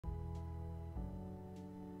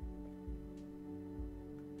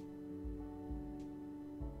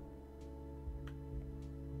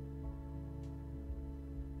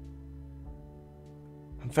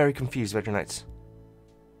very confused, VEGGIEKNIGHTS.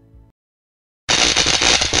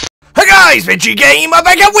 Hey guys, Veggie Gamer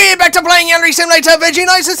back and we're back to playing Yandere Simulator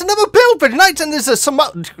VEGGIEKNIGHTS. It's another build, VEGGIEKNIGHTS, and there's some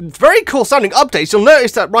very cool sounding updates. You'll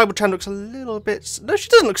notice that Rival Chan looks a little bit... No, she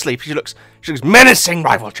doesn't look sleepy. She looks menacing,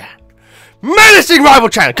 Rival Chan. Menacing Rival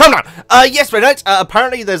Chan, come on! Yes, VEGGIEKNIGHTS,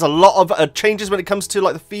 apparently there's a lot of changes when it comes to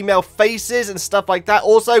like the female faces and stuff like that.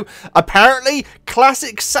 Also, apparently,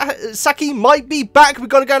 classic SAKI might be back. We've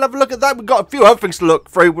got to go and have a look at that. We've got a few other things to look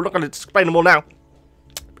through. We're not going to explain them all now.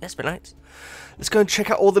 Yes, VEGGIEKNIGHTS. Let's go and check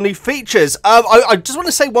out all the new features. I just want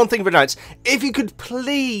to say one thing, VEGGIEKNIGHTS. If you could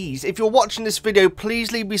please, if you're watching this video,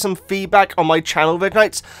 please leave me some feedback on my channel,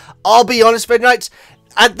 VEGGIEKNIGHTS. I'll be honest, VEGGIEKNIGHTS.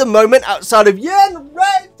 At the moment, outside of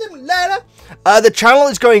Yandere Simulator, the channel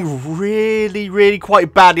is going really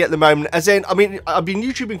quite badly at the moment. As in, I mean, I've been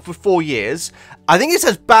YouTubing for 4 years. I think it's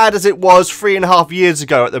as bad as it was 3.5 years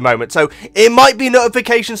ago at the moment. So it might be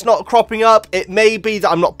notifications not cropping up. It may be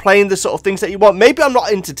that I'm not playing the sort of things that you want. Maybe I'm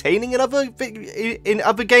not entertaining in other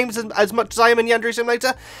games as much as I am in Yandere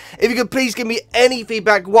Simulator. If you could please give me any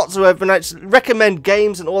feedback whatsoever, and recommend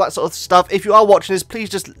games and all that sort of stuff. If you are watching this, please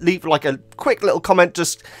just leave like a quick little comment.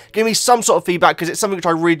 Just give me some sort of feedback because it's something which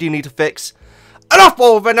I really do need to fix. Enough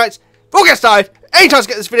more, VEGGIEKNIGHTS. Before we get started, any chance to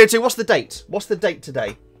get this video to? What's the date? What's the date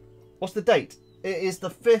today? What's the date? It is the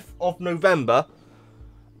 5th of November.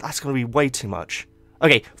 That's going to be way too much.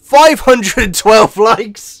 Okay, 512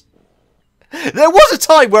 likes. There was a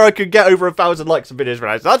time where I could get over 1,000 likes on videos,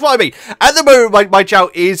 right? So that's what I mean. At the moment, my channel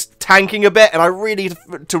is tanking a bit, and I really need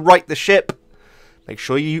to right the ship. Make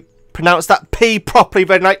sure you pronounce that P properly,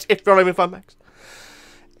 VEGGIEKNIGHTS, if you're not having fun, Max.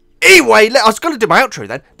 Anyway, I was going to do my outro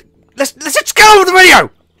then. Let's just get on with the video!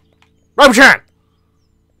 Rival Chan!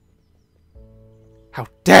 How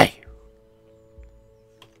dare you!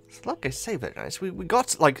 Like I say, VEGGIEKNIGHTS, we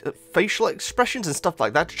got like facial expressions and stuff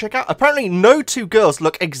like that to check out. Apparently, no two girls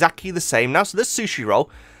look exactly the same now. So this sushi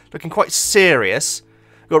roll looking quite serious.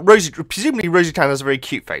 We've got Rosie, presumably Rosie Chan has a very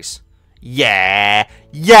cute face. Yeah,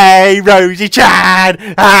 yay, Rosie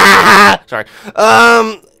Chan! Ah! Sorry.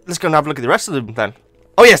 Let's go and have a look at the rest of them then.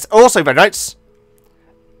 Oh yes, also VEGGIEKNIGHTS.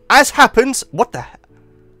 As happens, what the?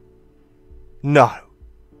 No.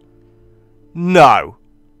 No.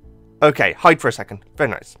 Okay, hide for a second.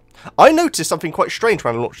 VEGGIEKNIGHTS. I noticed something quite strange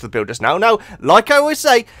when I launched the build just now. Now, like I always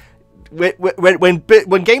say,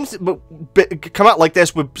 when games come out like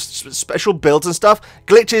this with special builds and stuff,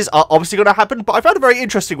 glitches are obviously going to happen. But I found a very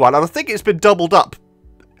interesting one, and I think it's been doubled up.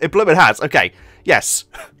 It blooming has. Okay, yes.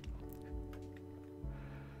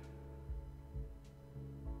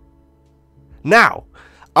 Now,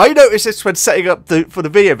 I noticed this when setting up for the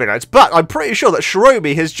video VEGGIEKNIGHTS, but I'm pretty sure that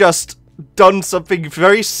Shiromi has just done something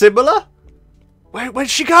very similar. Where did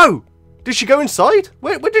she go? Did she go inside?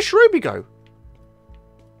 Where did Shiromi go?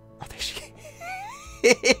 Oh, there she...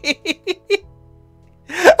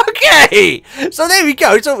 Okay, so there we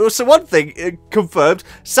go. So one thing confirmed.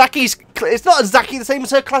 Saki's... It's not exactly the same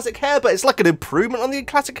as her classic hair, but it's like an improvement on the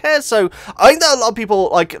classic hair. So I think that a lot of people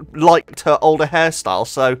liked her older hairstyle.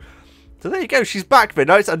 So there you go. She's back,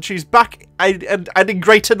 VEGGIEKNIGHTS, and she's back and in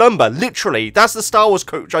greater number. Literally, that's the Star Wars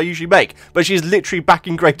quote I usually make, but she's literally back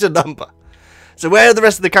in greater number. So where are the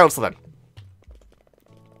rest of the council then?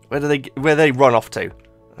 Where do they run off to?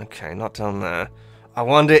 Okay, not down there. I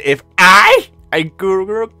wonder if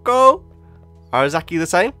Guroko are exactly the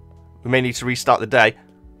same. We may need to restart the day.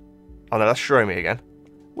 Oh no, that's Shiromi again.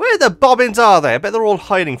 Where the bobbins are they? I bet they're all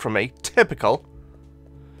hiding from me. Typical.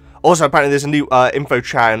 Also, apparently there's a new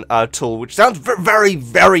InfoChan tool, which sounds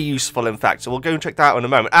very useful, in fact. So we'll go and check that out in a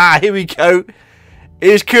moment. Ah, here we go.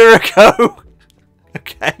 Here's Kuroko.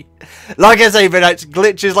 Okay. Like I say, VEGGIEKNIGHTS,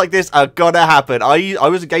 glitches like this are gonna happen. I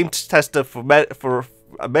was a game tester for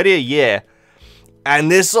many a year,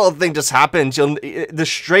 and this sort of thing just happens. The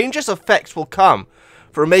strangest effects will come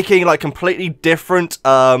from making like completely different,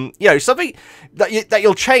 you know, something that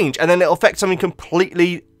you'll change, and then it'll affect something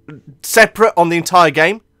completely separate on the entire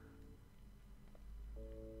game.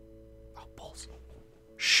 Oh, balls.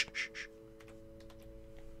 Shh.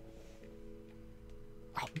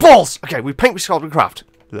 Oh, balls! Okay, we paint with Sculpting Craft.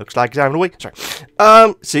 Looks like exam of the week. Sorry.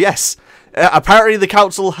 So yes, apparently the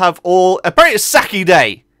council have all... Apparently it's SAKI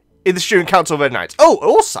Day in the student council of VEGGIEKNIGHTS. Oh,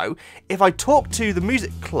 also, if I talk to the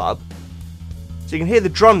music club, so you can hear the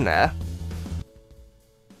drum there.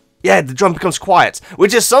 Yeah, the drum becomes quiet,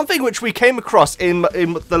 which is something which we came across in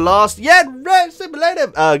the last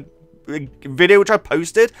Simulator video which I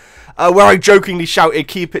posted, where I jokingly shouted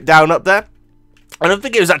 "Keep it down" up there. I don't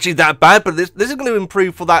think it was actually that bad, but this is going to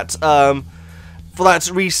improve for that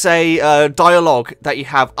re-say dialogue that you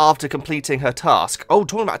have after completing her task. Oh,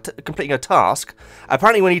 talking about completing her task.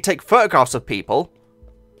 Apparently, when you take photographs of people,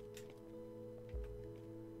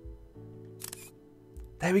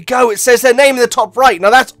 There we go. It says their name in the top right.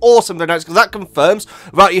 Now that's awesome, though, because that confirms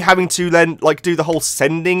without you having to then like do the whole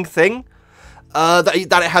sending thing. That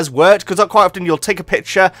it has worked, because quite often you'll take a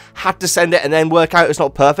picture, have to send it, and then work out it's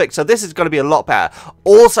not perfect. So this is going to be a lot better.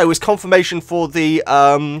 Also, is confirmation for the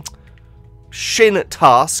Shin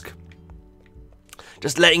task.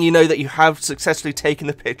 Just letting you know that you have successfully taken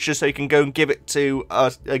the picture, so you can go and give it to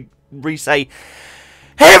Re-say,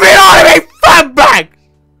 "Hit me on me, fun bag!"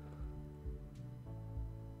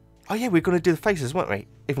 Oh yeah, we're going to do the faces, weren't we?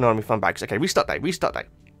 Even on me fun bags. Okay, restart day, restart day.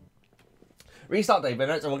 Restart day,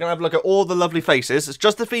 minutes, and we're going to have a look at all the lovely faces. It's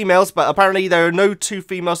just the females, but apparently there are no two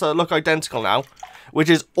females that look identical now, which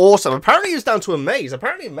is awesome. Apparently it's down to Amaze.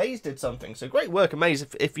 Apparently Amaze did something, so great work, Amaze,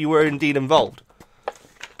 if you were indeed involved.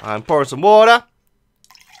 I'm pouring some water.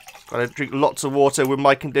 Gotta drink lots of water with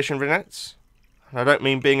my condition, Vinets. I don't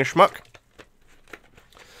mean being a schmuck.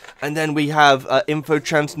 And then we have info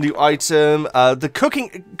chance, new item, the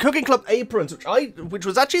cooking club aprons, which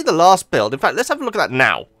was actually the last build. In fact, let's have a look at that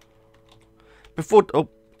now. Before, oh,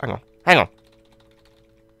 hang on.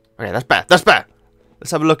 Okay, that's bad. That's bad.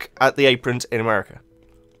 Let's have a look at the aprons in America.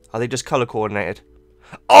 Are they just color coordinated?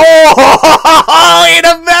 Oh, in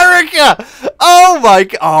America! Oh my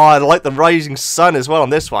god! Oh, I like the rising sun as well on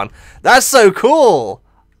this one. That's so cool.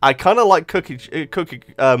 I kind of like cookie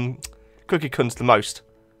Kunst the most.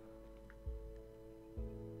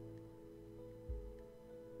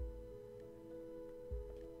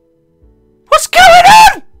 What's going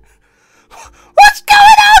on? What's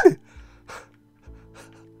going on?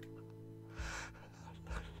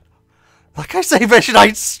 Like I say,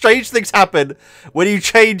 Veggie, strange things happen when you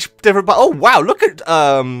change different. Oh wow! Look at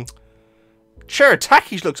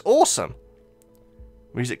Cherataki's looks awesome.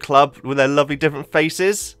 Music club with their lovely different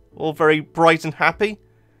faces, all very bright and happy.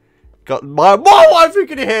 Got my wife.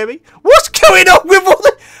 Can you hear me? What's going on with all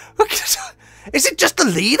the? Is it just the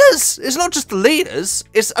leaders? It's not just the leaders.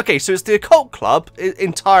 It's okay. So it's the occult club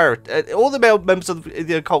entire. All the male members of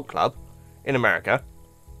the occult club in America.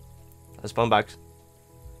 There's fun bags.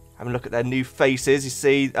 Have a look at their new faces. You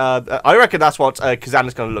see, I reckon that's what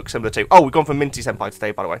Kazana's going to look similar to. Oh, we've gone for Minty Senpai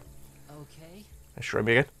today, by the way. Okay. Let's show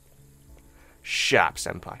me again. Sharp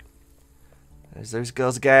Senpai. There's those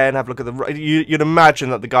girls again. Have a look at the. You'd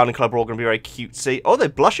imagine that the Garden Club are all going to be very cutesy. Oh, they're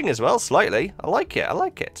blushing as well, slightly. I like it. I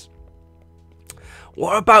like it.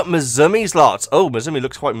 What about Mizumi's lot? Oh, Mizumi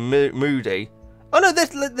looks quite moody. Oh no, they're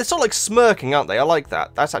sort of like smirking, aren't they? I like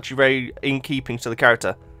that. That's actually very in keeping to the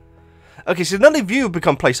character. Okay, so none of you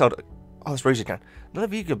become placeholder. Oh, that's Rosie again. None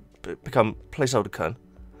of you could become placeholder Kun.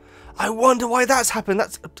 I wonder why that's happened.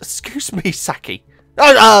 That's excuse me, Saki.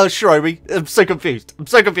 Oh, Shiromi. I'm so confused. I'm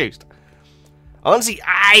so confused. I want to see.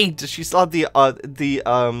 Does she still have the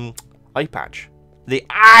eye patch? The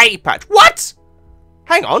eye patch. What?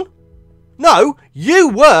 Hang on. No, you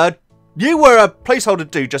were a placeholder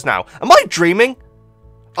dude just now. Am I dreaming?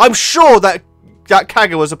 I'm sure that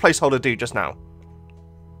Kaga was a placeholder dude just now.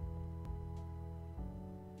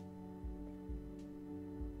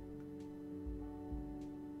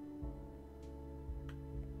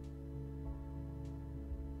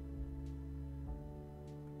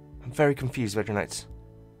 I'm very confused, VEGGIEKNIGHTS.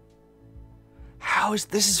 How is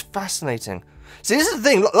this is fascinating. See, this is the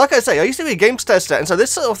thing. Like I say, I used to be a games tester, and so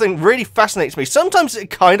this sort of thing really fascinates me. Sometimes it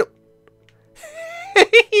kind of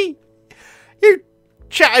you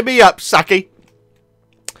chatting me up, Saki.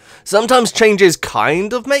 Sometimes changes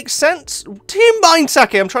kind of make sense. Do you mind,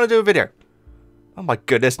 Saki? I'm trying to do a video. Oh my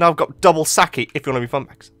goodness! Now I've got double Saki. If you want to be fun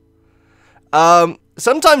bags.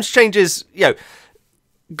 Sometimes changes,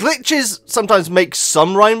 glitches sometimes make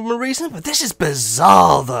some rhyme and reason, but this is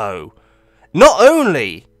bizarre, though. Not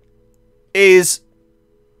only is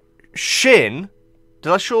Shin...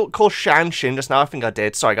 Did I call Shan Shin just now? I think I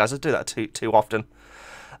did. Sorry, guys. I do that too often.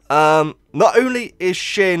 Not only is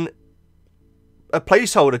Shin a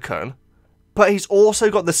placeholder Kun, but he's also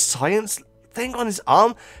got the science thing on his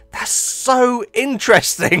arm. That's so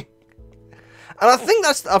interesting. And I think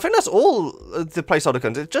that's all the placeholder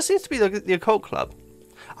Kuns. It just seems to be the occult club.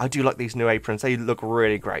 I do like these new aprons. They look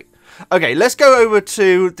really great. Okay, let's go over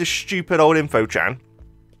to the stupid old info chan.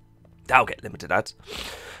 That'll get limited ads.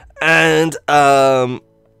 And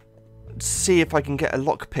see if I can get a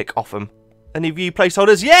lockpick off them. Any view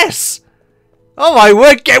placeholders? Yes! Oh my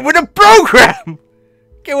word, get with the program!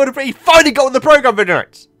 Get with the... He finally got with the program,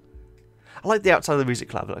 VEGGIEKNIGHTS. I like the outside of the music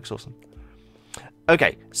club. It looks awesome.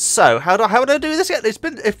 Okay, so how would I do this yet?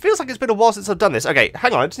 It feels like it's been a while since I've done this. Okay,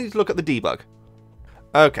 hang on. I just need to look at the debug.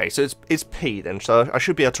 Okay, so it's P then, so I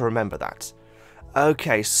should be able to remember that.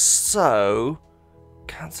 Okay, so...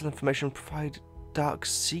 Cancel information, provide dark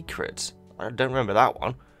secrets. I don't remember that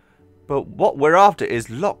one. But what we're after is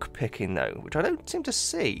lock picking though, which I don't seem to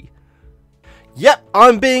see. Yep,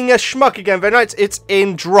 I'm being a schmuck again, very nice. It's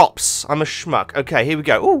in drops. I'm a schmuck. Okay, here we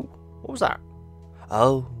go. Ooh, what was that?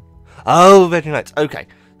 Oh, very nice. Okay,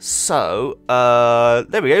 so,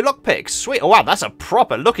 there we go, lockpicks. Sweet. Oh, wow, that's a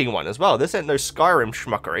proper looking one as well. This ain't no Skyrim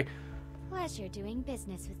schmuckery. Pleasure doing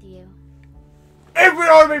business with you. Every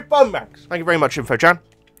army fun, Max. Thank you very much, Info-chan.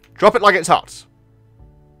 Drop it like it's hot.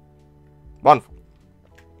 Wonderful.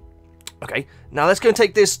 Okay, now let's go and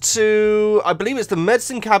take this to, I believe it's the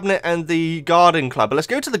medicine cabinet and the garden club. But let's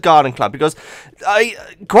go to the garden club because I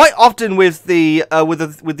quite often with the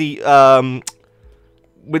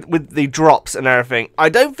drops and everything, I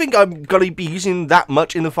don't think I'm gonna be using that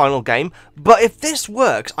much in the final game. But if this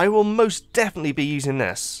works, I will most definitely be using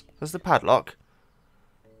this. There's the padlock.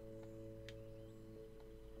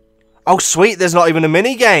 Oh, sweet, there's not even a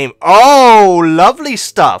mini game. Oh, lovely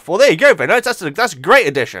stuff. Well, there you go, Ben. That's a great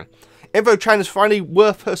addition. Info-chan is finally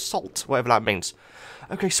worth her salt, whatever that means.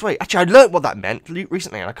 Okay, sweet. Actually, I learned what that meant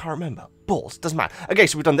recently, and I can't remember. Balls, doesn't matter. Okay,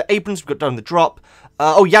 so we've done the aprons, we've done the drop.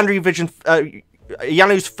 Oh, Yandere vision.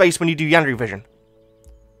 Yanu's face when you do Yandere vision.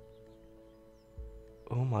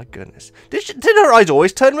 Oh my goodness. Did her eyes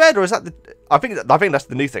always turn red, or is that the? I think that's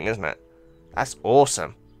the new thing, isn't it? That's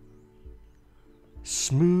awesome.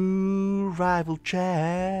 Smooth rival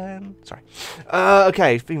Chan. Sorry.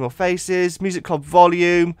 Okay, female faces, music club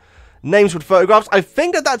volume. Names with photographs. I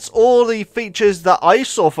think that's all the features that I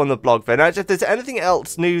saw from the blog, Vince. If there's anything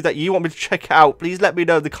else new that you want me to check out, please let me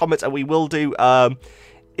know in the comments, and we will do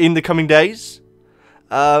in the coming days.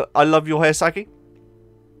 I love your hair, Saki.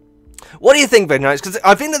 What do you think, Vince? Because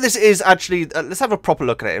I think that this is actually... let's have a proper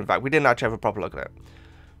look at it, in fact. We didn't actually have a proper look at it.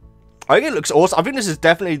 I think it looks awesome. I think this is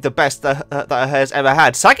definitely the best that her hair's ever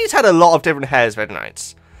had. Saki's had a lot of different hairs,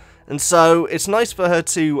 Vince. And so it's nice for her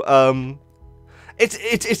to...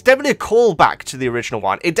 It's definitely a callback to the original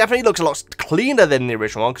one. It definitely looks a lot cleaner than the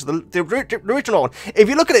original one, because the original one, if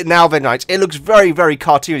you look at it now, Midnight, it looks very, very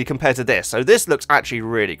cartoony compared to this. So this looks actually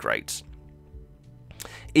really great.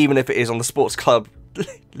 Even if it is on the sports club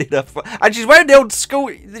leader. And she's wearing the old school,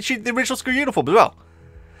 the original school uniform as well.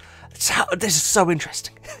 So, this is so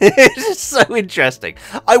interesting. This is so interesting.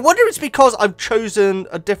 I wonder if it's because I've chosen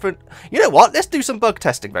a different... You know what? Let's do some bug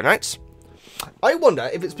testing, Midnight. I wonder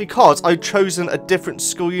if it's because I've chosen a different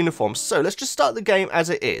school uniform. So, let's just start the game as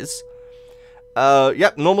it is.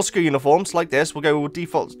 Yep, normal school uniforms like this. We'll go with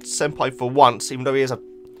default senpai for once, even though he is a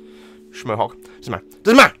schmohawk. Doesn't matter.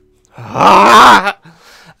 Doesn't matter.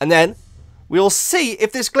 And then we'll see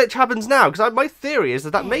if this glitch happens now. Because my theory is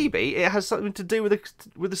that maybe it has something to do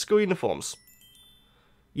with the school uniforms.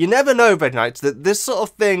 You never know, Red Knights, that this sort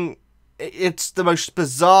of thing, it's the most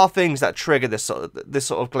bizarre things that trigger this sort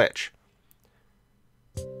of glitch.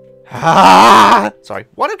 Sorry,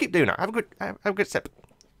 why do I keep doing that? Have a good sip.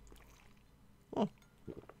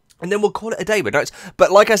 And then we'll call it a day, Midnights.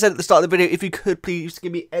 But like I said at the start of the video, if you could please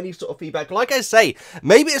give me any sort of feedback. Like I say,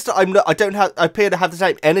 maybe it's that I appear to have the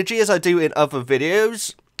same energy as I do in other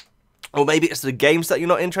videos, or maybe it's the games that you're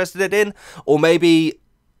not interested in, or maybe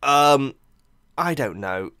I don't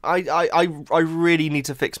know. I really need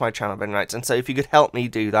to fix my channel, Midnights, and so if you could help me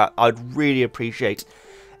do that, I'd really appreciate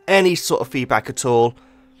any sort of feedback at all.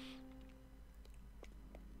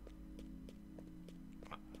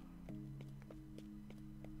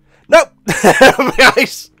 Nope.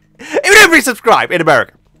 Guys, even if you subscribe in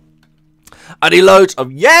America. I need loads of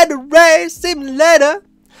Yandere Simulator.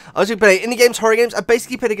 I was going to play indie games, horror games. I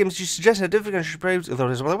basically play the games you suggest. I don't think I should play.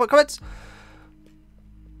 What comments?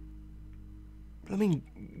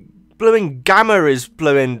 Blooming Gamma is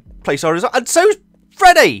blowing place orders, and so's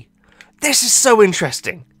Freddy. This is so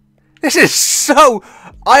interesting. This is so...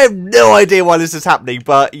 I have no idea why this is happening,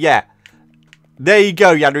 but yeah. There you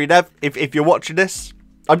go, Yandere Dev. If you're watching this...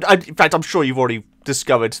 in fact, I'm sure you've already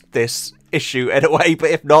discovered this issue anyway,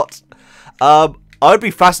 but if not, I'd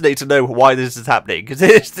be fascinated to know why this is happening, because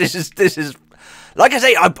this is like I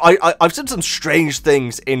say, I've seen some strange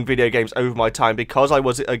things in video games over my time because I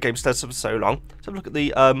was a games tester for so long. Let's have a look at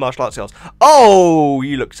the martial arts skills. Oh,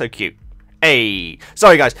 you look so cute. Hey,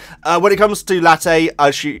 sorry guys. When it comes to Latte,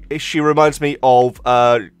 she reminds me of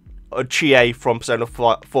Chie from Persona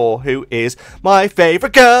 4, who is my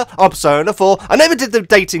favourite girl on Persona 4. I never did the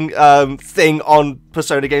dating thing on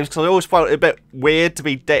Persona games because I always found it a bit weird to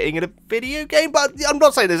be dating in a video game, but I'm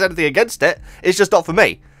not saying there's anything against it. It's just not for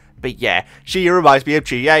me. But yeah, she reminds me of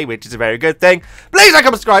Chie, which is a very good thing. Please like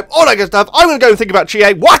and subscribe, all that good stuff. I'm going to go and think about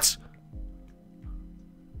Chie. What?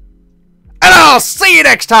 And I'll see you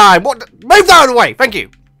next time. What? Move that out of the way. Thank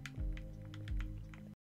you.